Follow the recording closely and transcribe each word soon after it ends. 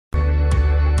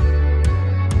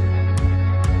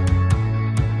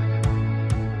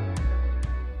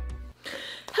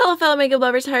Hello fellow makeup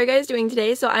lovers, how are you guys doing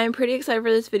today? So I am pretty excited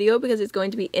for this video because it's going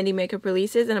to be indie makeup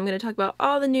releases and I'm going to talk about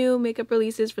all the new makeup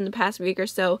releases from the past week or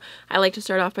so. I like to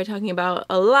start off by talking about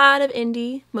a lot of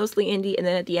indie, mostly indie, and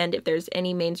then at the end if there's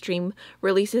any mainstream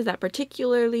releases that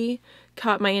particularly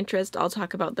caught my interest, I'll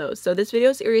talk about those. So this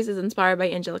video series is inspired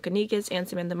by Angelica Nikas and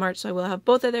Samantha March, so I will have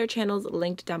both of their channels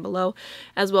linked down below,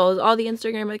 as well as all the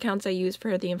Instagram accounts I use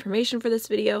for the information for this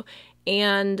video,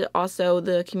 and also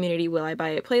the community Will I Buy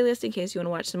It playlist in case you want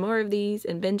to watch some more of these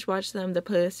and binge watch them. The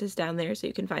playlist is down there so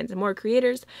you can find some more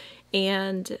creators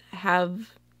and have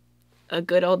a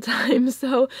good old time.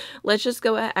 So let's just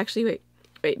go actually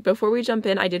wait, before we jump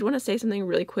in, I did want to say something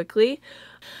really quickly.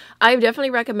 I've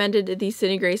definitely recommended the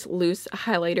Cine Grace Loose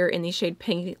highlighter in the shade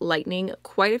Pink Lightning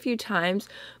quite a few times,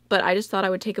 but I just thought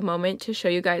I would take a moment to show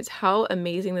you guys how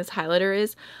amazing this highlighter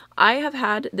is. I have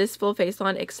had this full face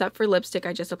on except for lipstick.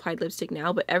 I just applied lipstick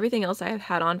now, but everything else I have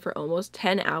had on for almost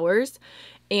 10 hours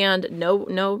and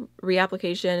no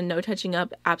reapplication, no touching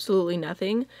up, absolutely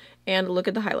nothing. And look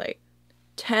at the highlight.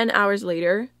 10 hours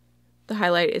later, the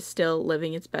highlight is still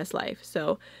living its best life.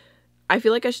 So I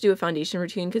feel like I should do a foundation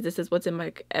routine because this is what's in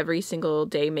my every single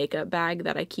day makeup bag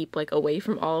that I keep like away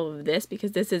from all of this,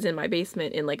 because this is in my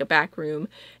basement in like a back room,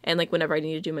 and like whenever I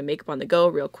need to do my makeup on the go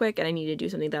real quick and I need to do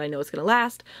something that I know is going to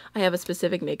last, I have a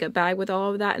specific makeup bag with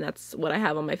all of that, and that's what I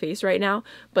have on my face right now.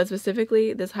 But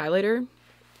specifically this highlighter,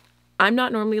 I'm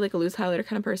not normally like a loose highlighter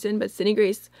kind of person, but Cine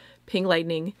Grace Pink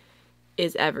Lightning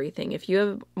is everything. If you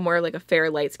have more like a fair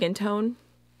light skin tone,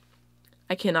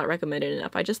 I cannot recommend it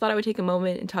enough. I just thought I would take a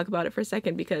moment and talk about it for a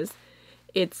second because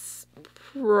it's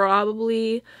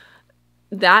probably,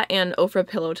 that and Ofra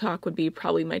Pillow Talk would be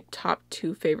probably my top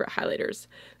 2 favorite highlighters.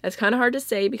 That's kind of hard to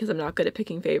say because I'm not good at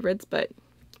picking favorites, but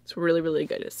it's really, really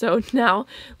good. So now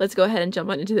let's go ahead and jump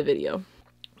on into the video.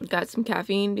 Got some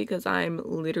caffeine because I'm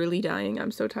literally dying.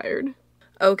 I'm so tired.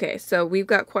 Okay, so we've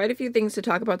got quite a few things to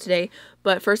talk about today,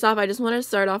 but first off, I just want to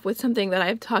start off with something that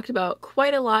I've talked about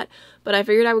quite a lot, but I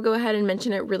figured I would go ahead and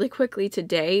mention it really quickly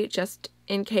today, just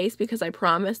in case, because I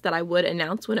promised that I would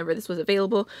announce whenever this was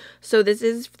available. So this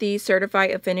is the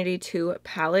Certifeye Affinity 2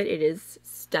 palette. It is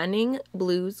stunning,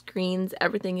 blues, greens,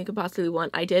 everything you could possibly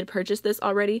want. I did purchase this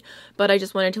already, but I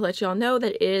just wanted to let y'all know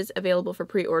that it is available for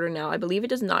pre-order now. I believe it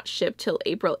does not ship till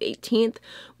April 18th,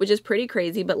 which is pretty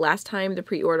crazy, but last time the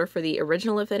pre-order for the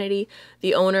original Affinity,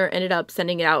 the owner ended up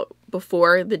sending it out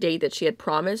before the date that she had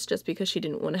promised, just because she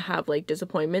didn't want to have like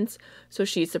disappointments. So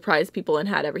she surprised people and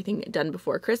had everything done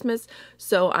before Christmas.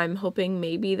 So I'm hoping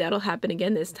maybe that'll happen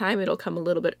again this time. It'll come a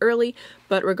little bit early,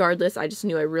 but regardless, I just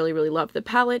knew I really, really loved the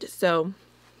palette. So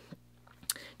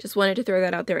just wanted to throw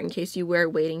that out there in case you were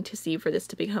waiting to see for this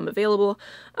to become available.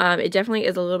 It definitely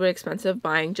is a little bit expensive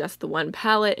buying just the one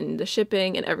palette and the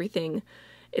shipping and everything.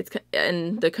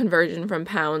 And the conversion from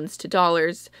pounds to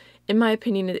dollars. In my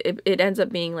opinion, it ends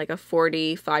up being like a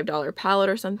 $45 palette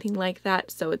or something like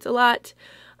that, so it's a lot,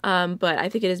 but I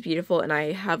think it is beautiful, and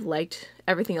I have liked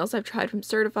everything else I've tried from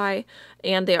Certifeye,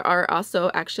 and they are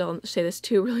also, actually I'll say this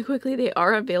too really quickly, they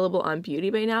are available on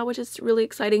BeautyBay now, which is really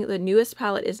exciting. The newest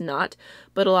palette is not,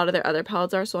 but a lot of their other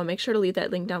palettes are, so I'll make sure to leave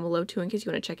that link down below too in case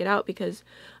you want to check it out, because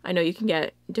I know you can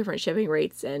get different shipping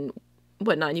rates and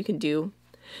whatnot, and you can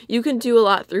do a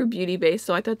lot through BeautyBay,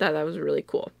 so I thought that was really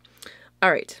cool.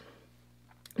 Alright.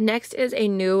 Next is a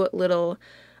new little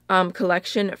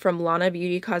collection from Lana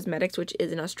Beauty Cosmetics, which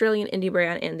is an Australian indie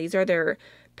brand, and these are their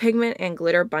pigment and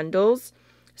glitter bundles.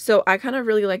 So I kind of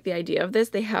really like the idea of this.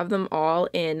 They have them all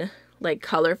in like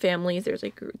color families. There's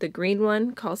like the green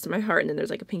one, Calls to My Heart, and then there's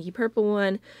like a pinky purple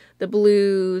one, the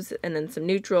blues, and then some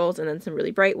neutrals, and then some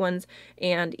really bright ones,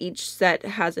 and each set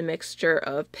has a mixture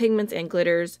of pigments and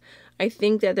glitters. I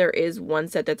think that there is one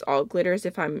set that's all glitters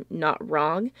if I'm not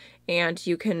wrong, and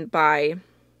you can buy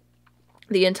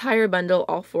the entire bundle,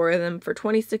 all 4 of them, for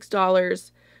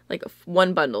 $26. Like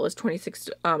one bundle is 26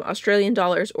 Australian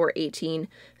dollars or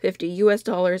 18.50 US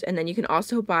dollars, and then you can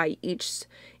also buy each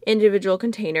individual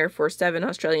container for 7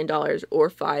 Australian dollars or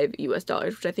 5 US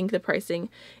dollars, which I think the pricing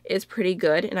is pretty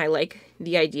good, and I like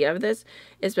the idea of this,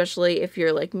 especially if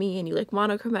you're like me and you like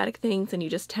monochromatic things and you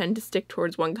just tend to stick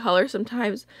towards one color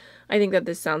sometimes. I think that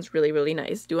this sounds really, really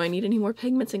nice. Do I need any more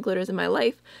pigments and glitters in my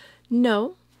life?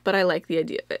 No, but I like the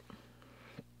idea of it.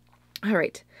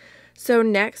 Alright, so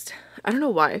next, I don't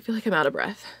know why, I feel like I'm out of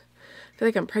breath. I feel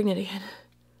like I'm pregnant again.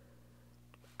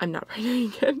 I'm not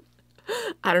pregnant again.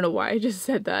 I don't know why I just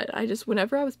said that.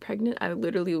 Whenever I was pregnant, I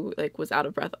literally like was out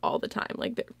of breath all the time.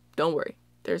 Like, don't worry.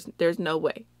 There's no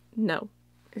way. No,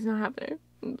 it's not happening.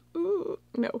 Ooh,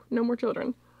 no more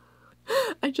children.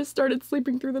 I just started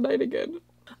sleeping through the night again.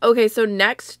 Okay, so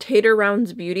next, Tater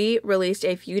Rounds Beauty released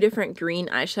a few different green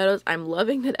eyeshadows. I'm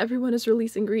loving that everyone is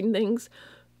releasing green things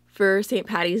for St.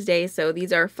 Patty's Day. So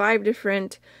these are 5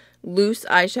 different loose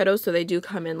eyeshadows. So they do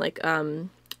come in like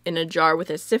in a jar with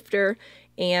a sifter,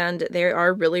 and they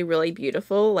are really, really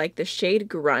beautiful. Like the shade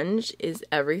Grunge is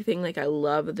everything. Like I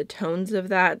love the tones of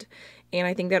that. And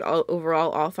I think that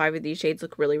overall, all 5 of these shades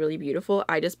look really, really beautiful.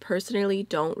 I just personally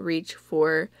don't reach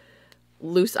for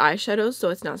loose eyeshadows, so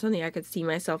it's not something I could see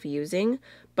myself using,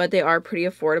 but they are pretty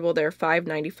affordable. They're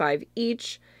 $5.95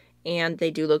 each, and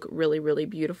they do look really, really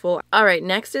beautiful. All right,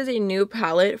 next is a new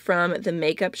palette from the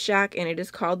Makeup Shack, and it is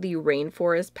called the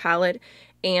Rainforest palette,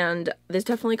 and this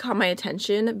definitely caught my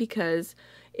attention because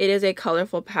it is a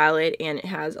colorful palette and it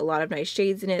has a lot of nice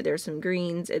shades in it. There's some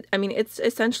greens. I mean, it's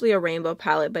essentially a rainbow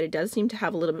palette, but it does seem to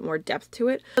have a little bit more depth to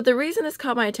it. But the reason this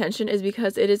caught my attention is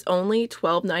because it is only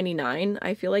 $12.99.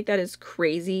 I feel like that is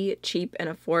crazy cheap and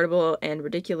affordable and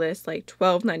ridiculous, like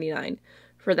 $12.99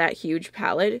 for that huge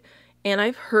palette. And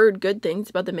I've heard good things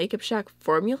about the Makeup Shack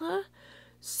formula,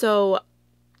 so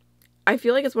I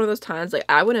feel like it's one of those times like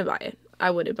I wouldn't buy it. I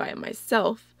wouldn't buy it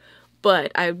myself.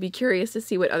 But I would be curious to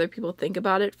see what other people think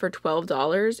about it for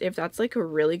 $12. If that's like a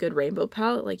really good rainbow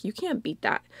palette, like you can't beat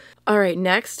that. All right,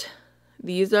 next,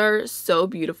 these are so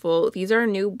beautiful. These are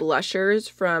new blushers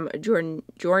from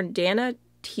Jordana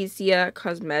Ticia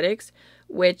Cosmetics,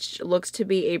 which looks to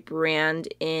be a brand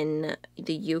in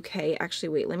the UK. Actually,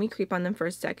 wait, let me creep on them for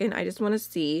a second. I just want to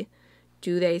see,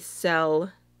 do they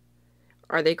sell,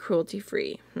 are they cruelty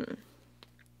free?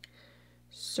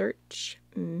 Search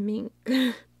Mink.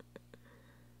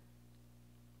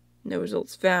 No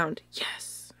results found.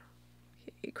 Yes.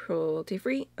 Okay, cruelty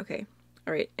free. Okay.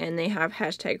 All right. And they have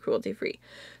hashtag cruelty free.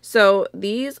 So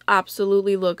these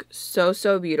absolutely look so,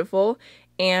 so beautiful.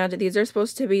 And these are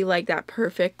supposed to be like that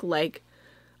perfect, like,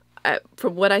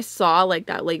 from what I saw, like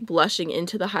that, like blushing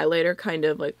into the highlighter kind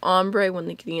of like ombre when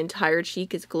like the entire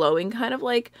cheek is glowing, kind of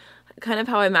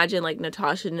how I imagine like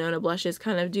Natasha Denona blushes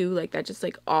kind of do, like that, just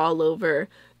like all over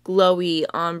glowy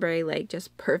ombre, like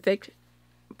just perfect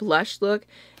blush look.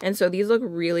 And so these look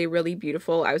really, really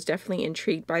beautiful. I was definitely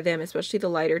intrigued by them, especially the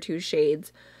lighter 2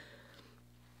 shades.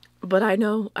 But I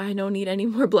don't need any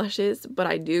more blushes, but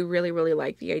I do really, really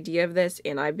like the idea of this,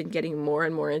 and I've been getting more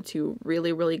and more into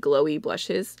really, really glowy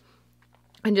blushes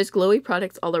and just glowy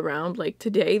products all around. Like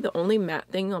today, the only matte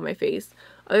thing on my face,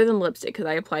 other than lipstick, because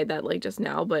I applied that like just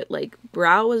now, but like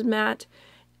brow was matte,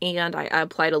 and I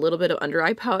applied a little bit of under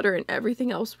eye powder, and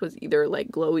everything else was either like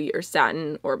glowy or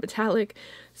satin or metallic.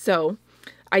 So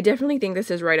I definitely think this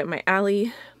is right up my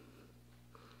alley.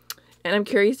 And I'm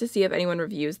curious to see if anyone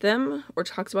reviews them or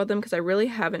talks about them, because I really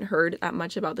haven't heard that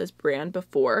much about this brand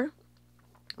before.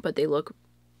 But they look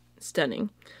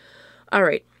stunning. All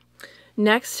right.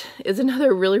 Next is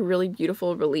another really, really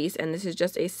beautiful release, and this is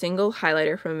just a single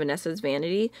highlighter from Vanessa's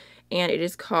Vanity, and it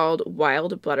is called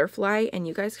Wild Butterfly, and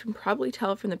you guys can probably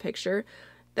tell from the picture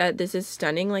that this is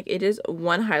stunning. Like, it is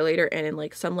one highlighter, and in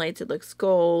like some lights it looks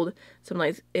gold, some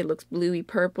lights it looks bluey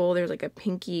purple, there's like a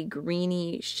pinky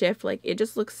greeny shift. Like, it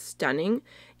just looks stunning,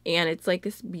 and it's like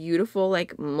this beautiful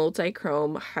like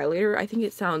multi-chrome highlighter. I think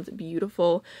it sounds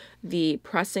beautiful. The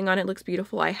pressing on it looks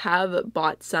beautiful. I have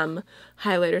bought some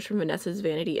highlighters from Vanessa's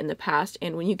Vanity in the past,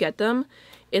 and when you get them,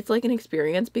 it's like an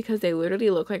experience because they literally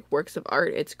look like works of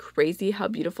art. It's crazy how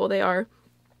beautiful they are.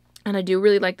 And I do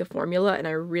really like the formula, and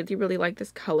I really, really like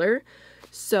this color.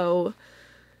 So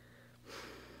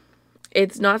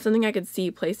it's not something I could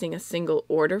see placing a single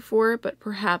order for, but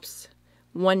perhaps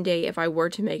one day if I were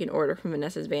to make an order from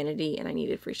Vanessa's Vanity and I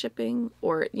needed free shipping,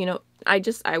 or, you know, I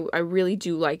really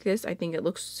do like this. I think it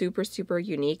looks super, super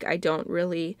unique. I don't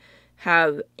really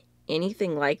have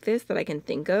anything like this that I can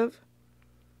think of,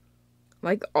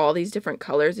 like all these different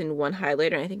colors in one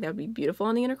highlighter, and I think that would be beautiful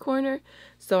on the inner corner.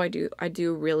 So I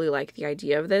do really like the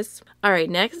idea of this. All right,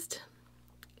 next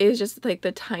is just like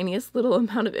the tiniest little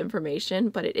amount of information,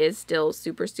 but it is still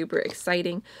super, super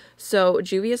exciting. So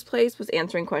Juvia's Place was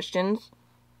answering questions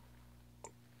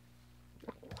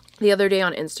the other day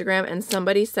on Instagram, and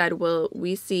somebody said, will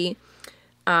we see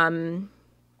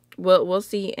we'll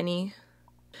see any,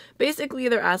 basically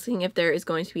they're asking if there is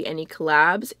going to be any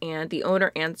collabs, and the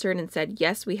owner answered and said,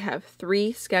 yes, we have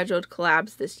 3 scheduled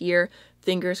collabs this year.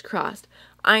 Fingers crossed.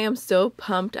 I am so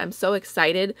pumped. I'm so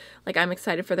excited. Like, I'm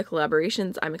excited for the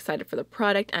collaborations. I'm excited for the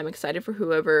product. I'm excited for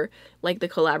whoever like the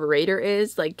collaborator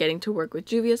is, like getting to work with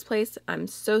Juvia's Place. I'm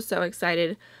so, so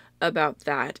excited about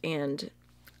that, and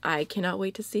I cannot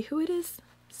wait to see who it is.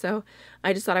 So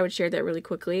I just thought I would share that really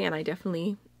quickly, and I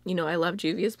definitely, you know, I love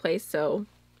Juvia's Place, so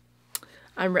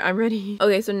I'm ready.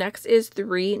 Okay, so next is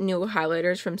 3 new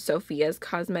highlighters from Sofia's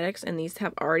Cosmetics, and these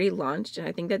have already launched, and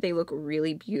I think that they look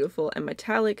really beautiful and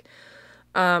metallic.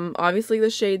 Obviously the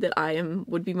shade that I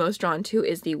would be most drawn to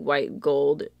is the white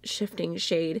gold shifting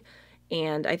shade,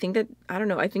 and I think that, I don't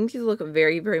know, I think these look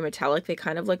very, very metallic. They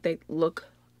kind of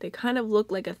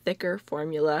look like a thicker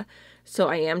formula, so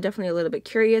I am definitely a little bit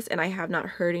curious, and I have not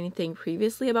heard anything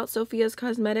previously about Sofia's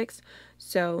Cosmetics,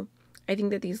 so I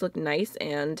think that these look nice,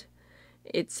 and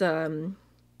it's some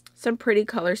pretty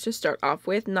colors to start off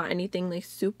with. Not anything like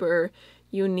super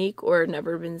unique or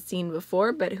never been seen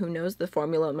before, but who knows, the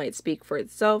formula might speak for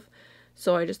itself.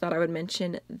 So I just thought I would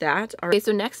mention that. Okay,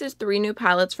 so next is 3 new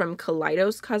palettes from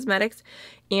Kaleidos Cosmetics,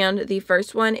 and the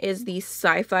first one is the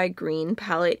Sci-Fi Green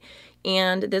palette,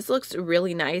 and this looks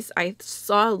really nice. I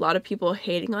saw a lot of people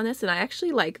hating on this, and I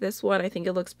actually like this one. I think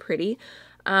it looks pretty.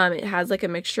 It has like a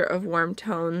mixture of warm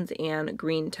tones and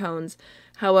green tones.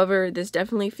 However, this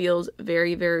definitely feels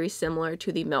very, very similar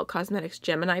to the Milk Cosmetics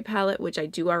Gemini palette, which I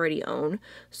do already own.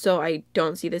 So I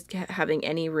don't see this having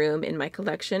any room in my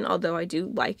collection, although I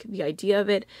do like the idea of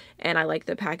it, and I like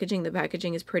the packaging. The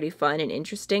packaging is pretty fun and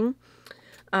interesting.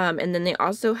 And then they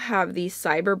also have the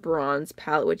Cyber Bronze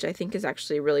palette, which I think is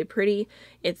actually really pretty.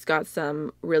 It's got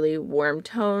some really warm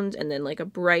tones, and then like a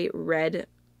bright red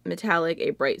metallic,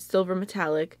 a bright silver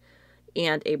metallic,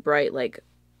 and a bright like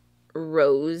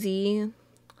rosy,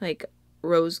 like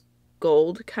rose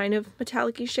gold kind of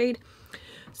metallic-y shade.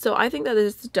 So I think that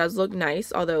this does look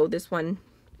nice, although this one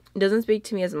doesn't speak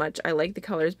to me as much. I like the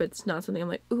colors, but it's not something I'm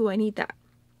like, ooh, I need that.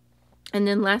 And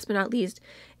then last but not least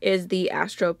is the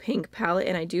Astro Pink palette,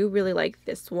 and I do really like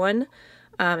this one.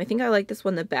 I think I like this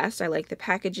one the best. I like the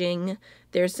packaging.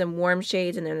 There's some warm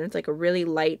shades, and then there's like a really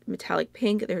light metallic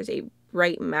pink. There's a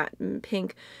bright matte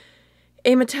pink,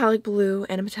 a metallic blue,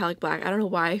 and a metallic black. I don't know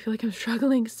why I feel like I'm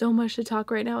struggling so much to talk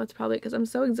right now. It's probably because I'm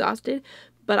so exhausted,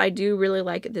 but I do really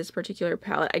like this particular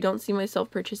palette. I don't see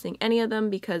myself purchasing any of them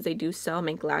because they do sell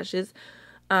mink lashes,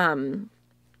 but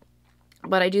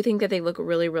I do think that they look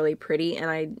really, really pretty, and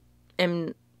I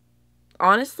am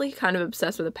honestly kind of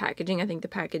obsessed with the packaging. I think the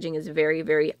packaging is very,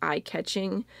 very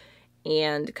eye-catching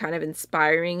and kind of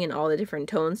inspiring, in all the different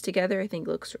tones together. I think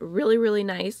it looks really, really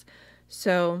nice.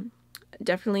 So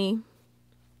definitely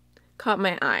caught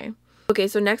my eye. Okay,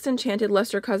 so next, Enchanted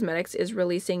Lustre Cosmetics is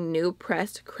releasing new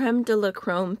pressed Creme de la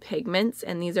Chrome pigments,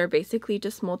 and these are basically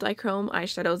just multi-chrome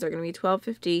eyeshadows. They're going to be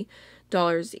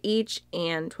 $12.50 each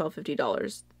and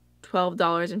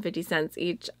 $12.50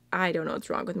 each. I don't know what's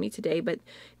wrong with me today, but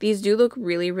these do look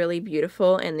really, really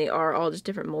beautiful, and they are all just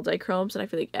different multi-chromes, and I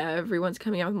feel like everyone's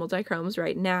coming out with multi-chromes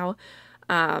right now,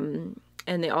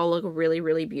 and they all look really,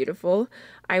 really beautiful.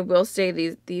 I will say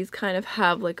these kind of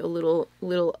have like a little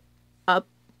up,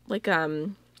 like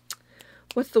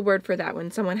what's the word for that,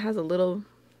 when someone has a little,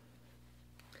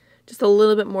 just a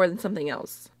little bit more than something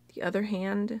else? The upper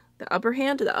hand.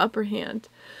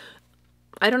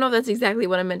 I don't know if that's exactly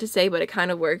what I meant to say, but it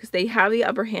kind of works. They have the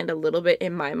upper hand a little bit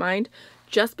in my mind,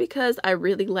 just because I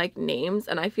really like names,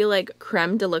 and I feel like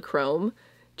Creme de la Chrome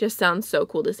just sounds so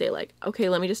cool to say, like, okay,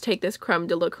 let me just take this Creme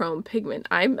de la Chrome pigment.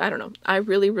 I don't know. I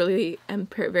really, really am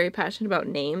very passionate about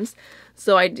names,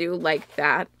 so I do like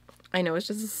that. I know it's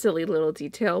just a silly little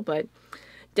detail, but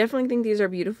definitely think these are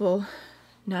beautiful.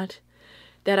 Not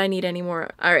that I need any more.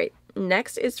 All right,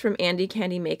 next is from Andy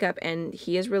Candy Makeup, and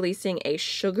he is releasing a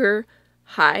Sugar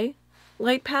High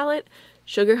light palette.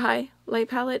 Sugar High light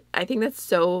palette. I think that's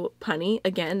so punny.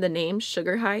 Again, the name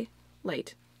Sugar High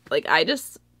Light. Like, I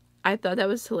thought that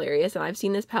was hilarious, and I've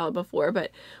seen this palette before,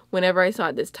 but whenever I saw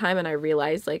it this time and I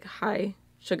realized like high,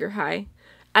 sugar high,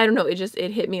 I don't know, it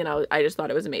hit me, and I just thought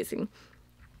it was amazing.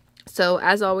 So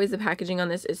as always, the packaging on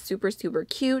this is super, super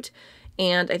cute,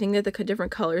 and I think that the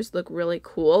different colors look really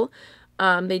cool.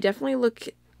 They definitely look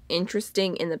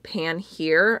interesting in the pan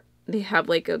here. They have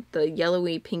like the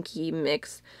yellowy pinky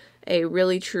mix, a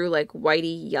really true like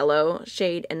whitey yellow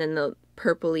shade, and then the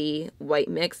purpley white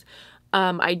mix.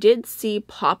 I did see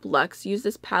Pop Lux use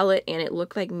this palette, and it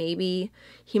looked like maybe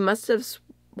he must have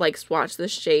like swatched the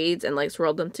shades and like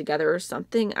swirled them together or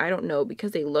something. I don't know,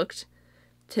 because they looked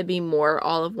to be more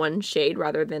all of one shade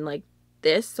rather than like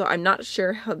this. So I'm not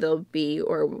sure how they'll be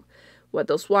or what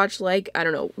they'll swatch like. I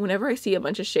don't know. Whenever I see a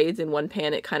bunch of shades in one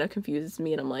pan, it kind of confuses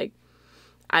me, and I'm like,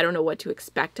 I don't know what to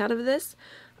expect out of this.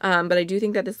 But I do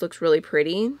think that this looks really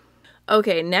pretty.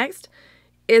 Okay, next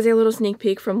is a little sneak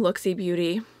peek from Looxi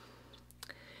Beauty.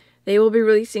 They will be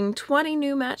releasing 20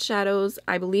 new matte shadows.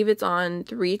 I believe it's on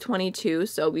 3/22,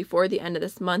 so before the end of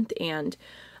this month, and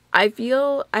I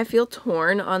feel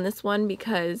torn on this one,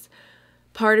 because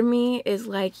Part of me is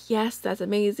like, yes, that's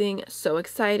amazing, so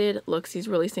excited. Looxi's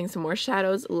releasing some more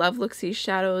shadows. Love Looxi's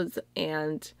shadows,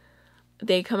 and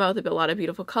they come out with a lot of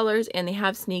beautiful colors, and they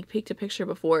have sneak peeked a picture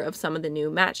before of some of the new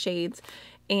matte shades,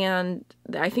 and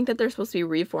I think that they're supposed to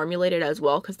be reformulated as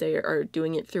well because they are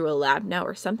doing it through a lab now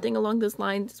or something along those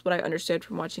lines. Is what I understood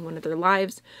from watching one of their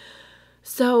lives.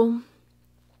 So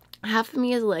half of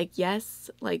me is like, yes,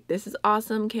 like this is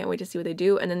awesome, can't wait to see what they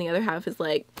do, and then the other half is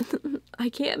like, I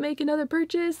can't make another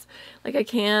purchase. Like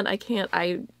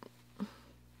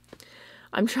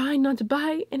I'm trying not to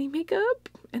buy any makeup,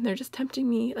 and they're just tempting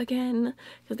me again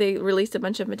because they released a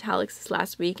bunch of metallics this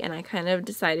last week, and I kind of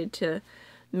decided to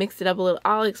mix it up a little.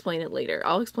 I'll explain it later.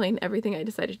 I'll explain everything I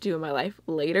decided to do in my life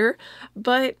later,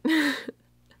 but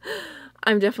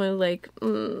I'm definitely like,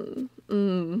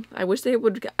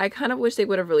 I kind of wish they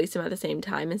would have released them at the same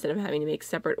time instead of having to make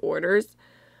separate orders.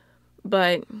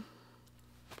 But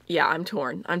yeah, I'm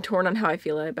torn. I'm torn on how I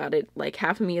feel about it. Like,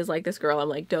 half of me is like, this girl, I'm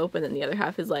like dope, and then the other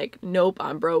half is like, nope,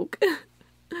 I'm broke.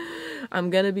 I'm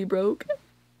gonna be broke.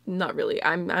 Not really.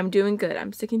 I'm doing good.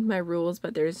 I'm sticking to my rules,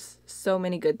 but there's so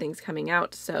many good things coming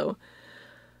out, so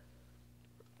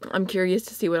I'm curious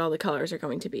to see what all the colors are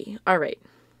going to be. All right.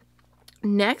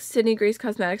 Next, Sydney Grace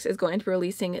Cosmetics is going to be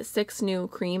releasing 6 new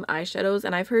cream eyeshadows,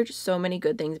 and I've heard so many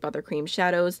good things about their cream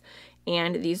shadows,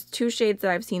 and these 2 shades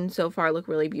that I've seen so far look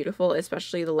really beautiful,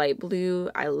 especially the light blue.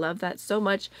 I love that so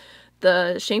much.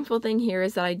 The shameful thing here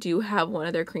is that I do have one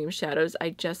of their cream shadows. I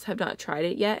just have not tried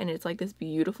it yet, and it's like this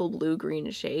beautiful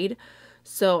blue-green shade,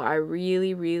 so I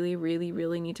really, really, really,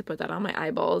 really need to put that on my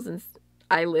eyeballs and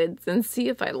eyelids and see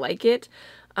if I like it.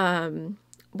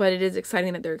 But it is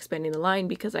exciting that they're expanding the line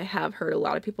because I have heard a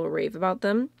lot of people rave about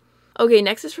them. Okay,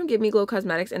 next is from Give Me Glow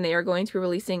Cosmetics, and they are going to be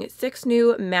releasing 6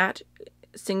 new matte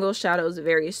single shadows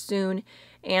very soon.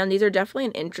 And these are definitely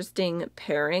an interesting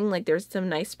pairing. Like, there's some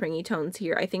nice springy tones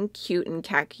here. I think Cute and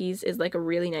Khakis is like a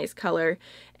really nice color.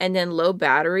 And then Low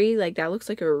Battery, like that looks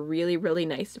like a really, really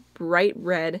nice bright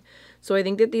red. So I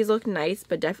think that these look nice,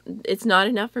 but it's not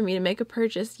enough for me to make a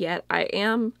purchase yet. I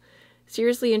am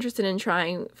seriously interested in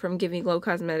trying from Give Me Glow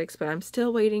Cosmetics, but I'm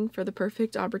still waiting for the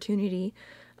perfect opportunity,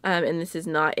 and this is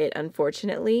not it,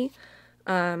 unfortunately.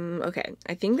 Okay,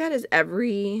 I think that is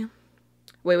every...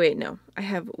 Wait, no. I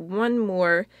have one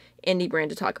more indie brand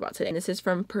to talk about today, and this is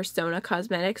from Persona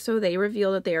Cosmetics. So they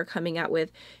reveal that they are coming out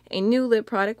with a new lip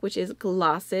product, which is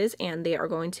glosses, and they are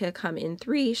going to come in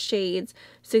 3 shades,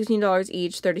 $16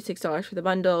 each, $36 for the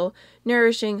bundle.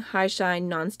 Nourishing, high shine,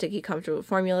 non-sticky, comfortable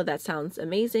formula. That sounds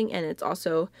amazing, and it's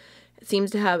also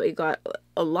seems to have got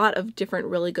a lot of different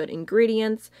really good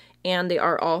ingredients, and they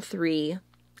are all 3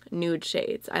 nude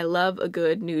shades. I love a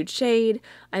good nude shade.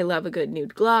 I love a good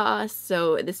nude gloss.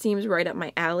 So this seems right up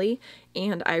my alley,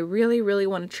 and I really, really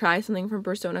want to try something from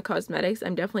Persona Cosmetics.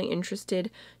 I'm definitely interested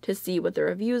to see what the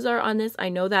reviews are on this. I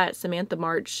know that Samantha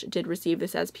March did receive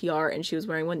this as PR, and she was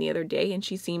wearing one the other day, and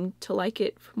she seemed to like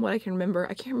it from what I can remember.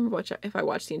 I can't remember if I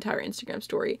watched the entire Instagram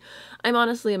story. I'm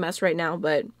honestly a mess right now,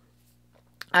 but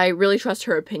I really trust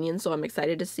her opinion, so I'm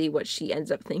excited to see what she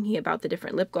ends up thinking about the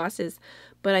different lip glosses.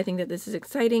 But I think that this is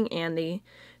exciting, and they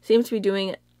seem to be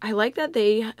doing... I like that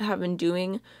they have been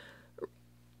doing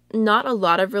not a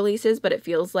lot of releases, but it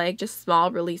feels like just small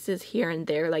releases here and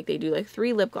there. Like, they do like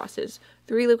 3 lip glosses,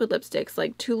 3 liquid lipsticks,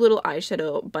 like 2 little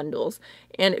eyeshadow bundles,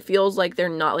 and it feels like they're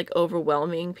not like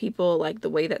overwhelming people like the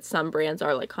way that some brands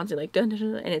are, like constantly like dun, dun,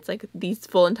 dun, and it's like these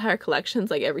full entire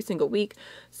collections like every single week.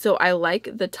 So I like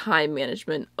the time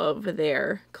management of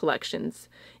their collections,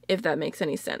 if that makes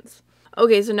any sense.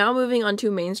 Okay, so now moving on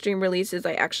to mainstream releases,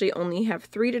 I actually only have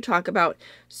 3 to talk about.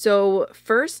 So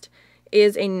first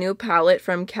is a new palette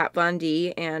from Kat Von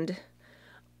D, and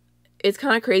it's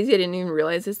kind of crazy. I didn't even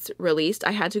realize it's released.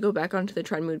 I had to go back onto the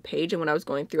Trend Mood page, and when I was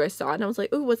going through, I saw it, and I was like,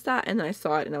 oh, what's that? And then I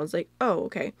saw it, and I was like, oh,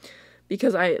 okay.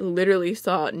 Because I literally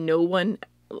saw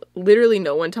literally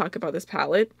no one talk about this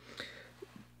palette.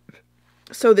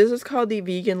 So this is called the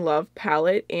Vegan Love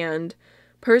palette, and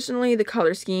personally, the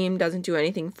color scheme doesn't do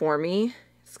anything for me.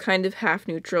 It's kind of half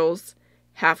neutrals,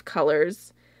 half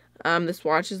colors. The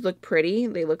swatches look pretty.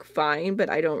 They look fine, but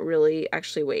I don't really...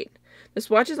 Actually, wait. The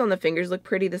swatches on the fingers look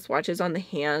pretty. The swatches on the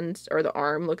hand or the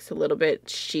arm looks a little bit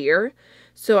sheer.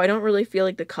 So I don't really feel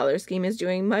like the color scheme is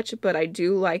doing much, but I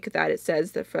do like that it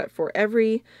says that for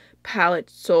every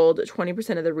palette sold,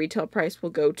 20% of the retail price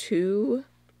will go to...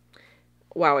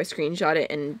 Wow, I screenshot it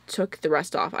and took the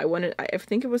rest off. I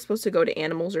think it was supposed to go to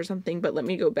animals or something, but let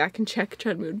me go back and check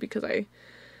Trend Mood because I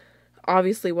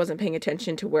obviously wasn't paying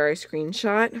attention to where I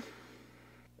screenshot.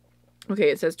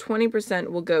 Okay, it says 20%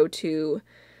 will go to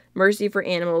Mercy for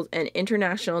Animals, an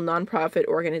international nonprofit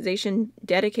organization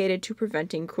dedicated to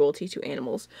preventing cruelty to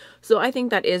animals. So I think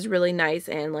that is really nice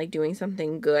and like doing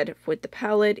something good with the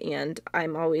palette, and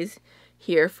I'm always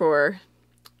here for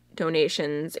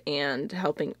donations and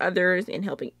helping others and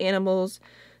helping animals.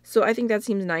 So I think that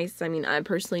seems nice. I mean, I'm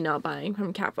personally not buying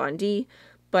from Kat Von D,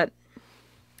 but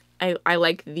I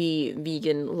like the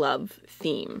vegan love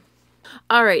theme.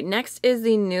 Alright, next is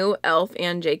the new e.l.f.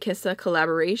 and J. Kissa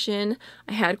collaboration.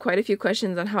 I had quite a few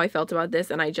questions on how I felt about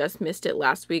this, and I just missed it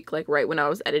last week, like right when I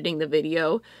was editing the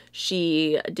video.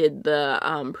 She did the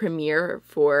premiere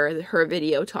for her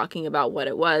video talking about what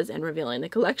it was and revealing the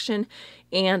collection,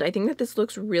 and I think that this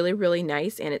looks really, really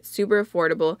nice, and it's super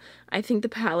affordable. I think the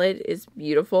palette is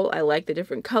beautiful. I like the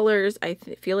different colors. I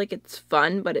feel like it's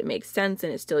fun, but it makes sense,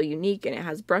 and it's still unique, and it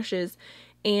has brushes,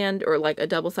 and or like a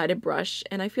double-sided brush,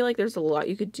 and I feel like there's a lot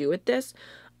you could do with this.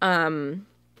 The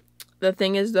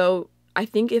thing is though, I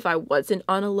think if I wasn't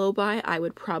on a low buy, I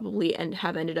would probably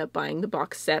have ended up buying the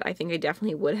box set. I think I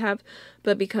definitely would have,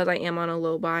 but because I am on a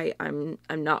low buy, I'm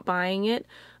not buying it.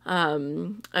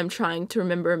 I'm trying to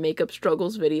remember Makeup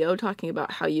Struggles video talking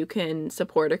about how you can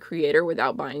support a creator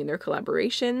without buying their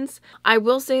collaborations. I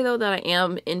will say though that I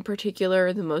am in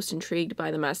particular the most intrigued by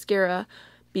the mascara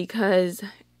because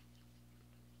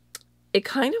it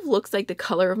kind of looks like the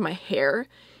color of my hair,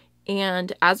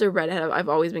 and as a redhead I've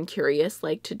always been curious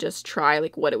like to just try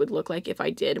like what it would look like if I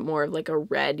did more of like a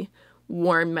red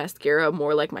warm mascara,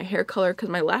 more like my hair color, because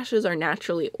my lashes are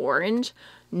naturally orange,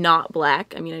 not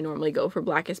black. I mean, I normally go for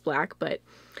blackest black, but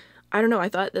I don't know, I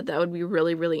thought that that would be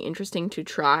really, really interesting to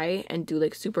try and do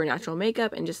like super natural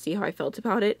makeup and just see how I felt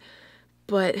about it.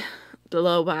 But the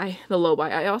low buy.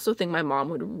 I also think my mom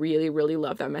would really, really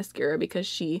love that mascara because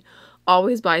she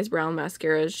always buys brown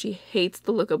mascaras. She hates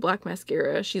the look of black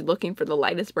mascara. She's looking for the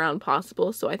lightest brown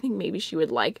possible, so I think maybe she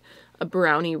would like a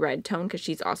brownie red tone because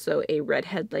she's also a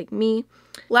redhead like me.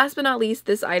 Last but not least,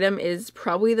 this item is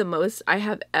probably the most I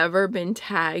have ever been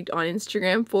tagged on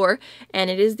Instagram for, and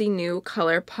it is the new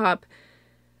ColourPop,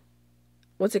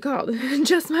 what's it called?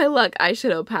 Just My Luck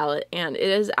eyeshadow palette, and it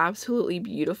is absolutely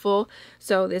beautiful.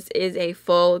 So this is a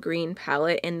full green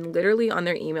palette, and literally on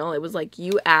their email it was like,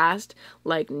 you asked,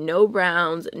 like no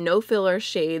browns, no filler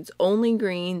shades, only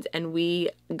greens, and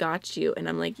we got you. And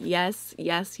I'm like, yes,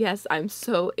 yes, yes. I'm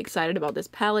so excited about this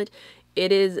palette.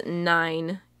 It is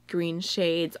 9 green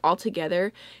shades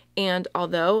altogether, and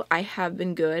although I have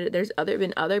been good, there's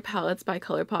been other palettes by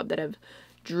ColourPop that have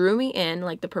drew me in,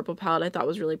 like the purple palette I thought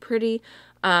was really pretty,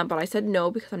 but I said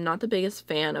no because I'm not the biggest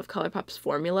fan of ColourPop's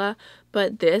formula.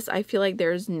 But this, I feel like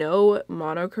there's no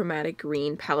monochromatic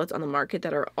green palettes on the market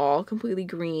that are all completely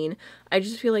green. I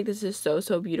just feel like this is so,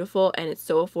 so beautiful, and it's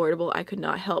so affordable. I could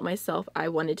not help myself. I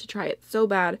wanted to try it so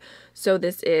bad. So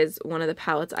this is one of the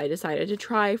palettes I decided to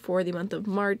try for the month of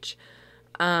March.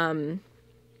 And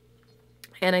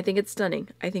I think it's stunning.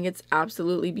 I think it's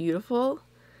absolutely beautiful.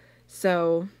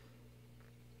 So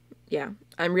yeah,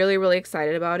 I'm really, really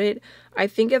excited about it. I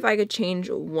think if I could change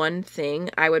one thing,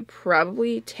 I would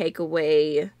probably take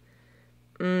away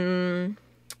maybe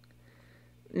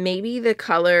the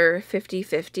color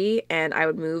 50/50, and I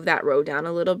would move that row down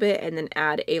a little bit and then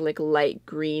add a like light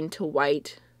green to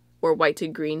white or white to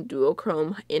green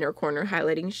duochrome inner corner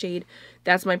highlighting shade.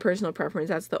 That's my personal preference.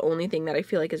 That's the only thing that I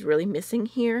feel like is really missing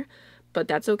here, but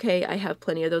that's okay. I have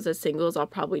plenty of those as singles. I'll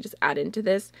probably just add into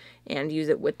this and use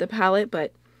it with the palette,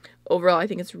 but overall, I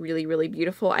think it's really, really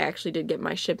beautiful. I actually did get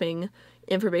my shipping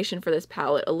information for this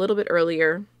palette a little bit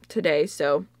earlier today,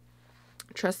 so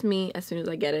trust me, as soon as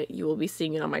I get it, you will be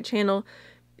seeing it on my channel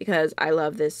because I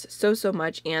love this so, so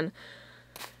much. And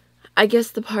I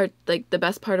guess the part, like the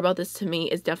best part about this to me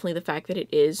is definitely the fact that it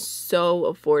is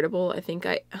so affordable. I think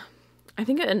I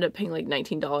ended up paying like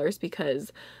 $19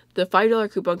 because the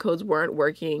 $5 coupon codes weren't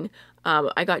working.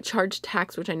 I got charged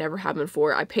tax, which I never have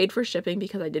before. I paid for shipping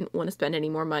because I didn't want to spend any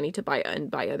more money to buy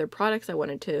other products. I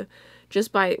wanted to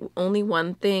just buy only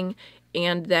one thing.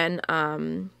 And then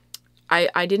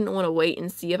I didn't want to wait and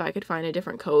see if I could find a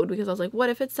different code because I was like, what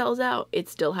if it sells out? It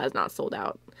still has not sold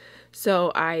out.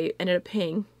 So I ended up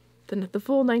paying the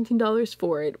full $19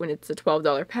 for it when it's a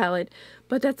 $12 palette,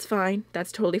 but that's fine.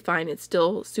 That's totally fine. It's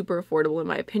still super affordable in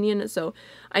my opinion. So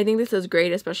I think this is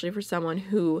great, especially for someone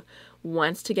who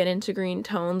wants to get into green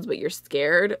tones, but you're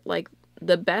scared. Like,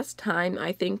 the best time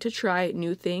I think to try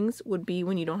new things would be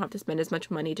when you don't have to spend as much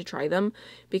money to try them,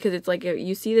 because it's like, if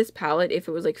you see this palette, if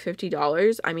it was like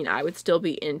 $50, I mean, I would still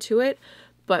be into it.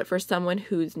 But for someone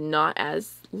who's not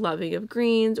as loving of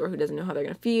greens, or who doesn't know how they're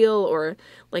going to feel, or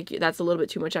like that's a little bit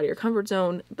too much out of your comfort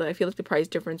zone, but I feel like the price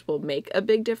difference will make a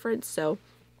big difference. So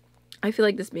I feel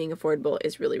like this being affordable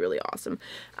is really, really awesome.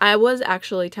 I was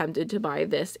actually tempted to buy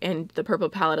this and the purple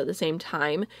palette at the same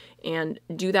time and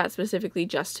do that specifically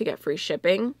just to get free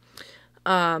shipping,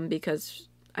 because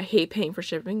I hate paying for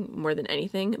shipping more than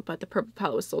anything, but the purple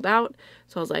palette was sold out,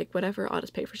 so I was like, whatever, I'll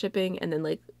just pay for shipping. And then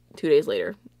like 2 days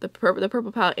later, the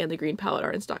purple palette and the green palette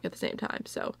are in stock at the same time,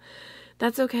 so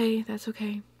that's okay. That's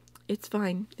okay. It's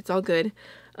fine. It's all good.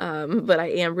 But I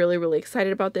am really, really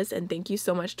excited about this, and thank you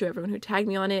so much to everyone who tagged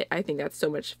me on it. I think that's so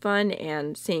much fun,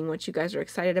 and seeing what you guys are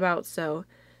excited about, so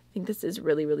I think this is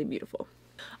really, really beautiful.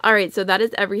 Alright, so that is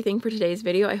everything for today's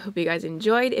video. I hope you guys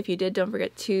enjoyed. If you did, don't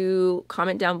forget to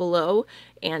comment down below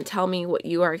and tell me what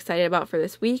you are excited about for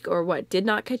this week or what did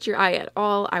not catch your eye at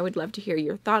all. I would love to hear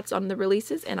your thoughts on the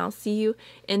releases, and I'll see you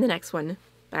in the next one.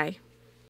 Bye.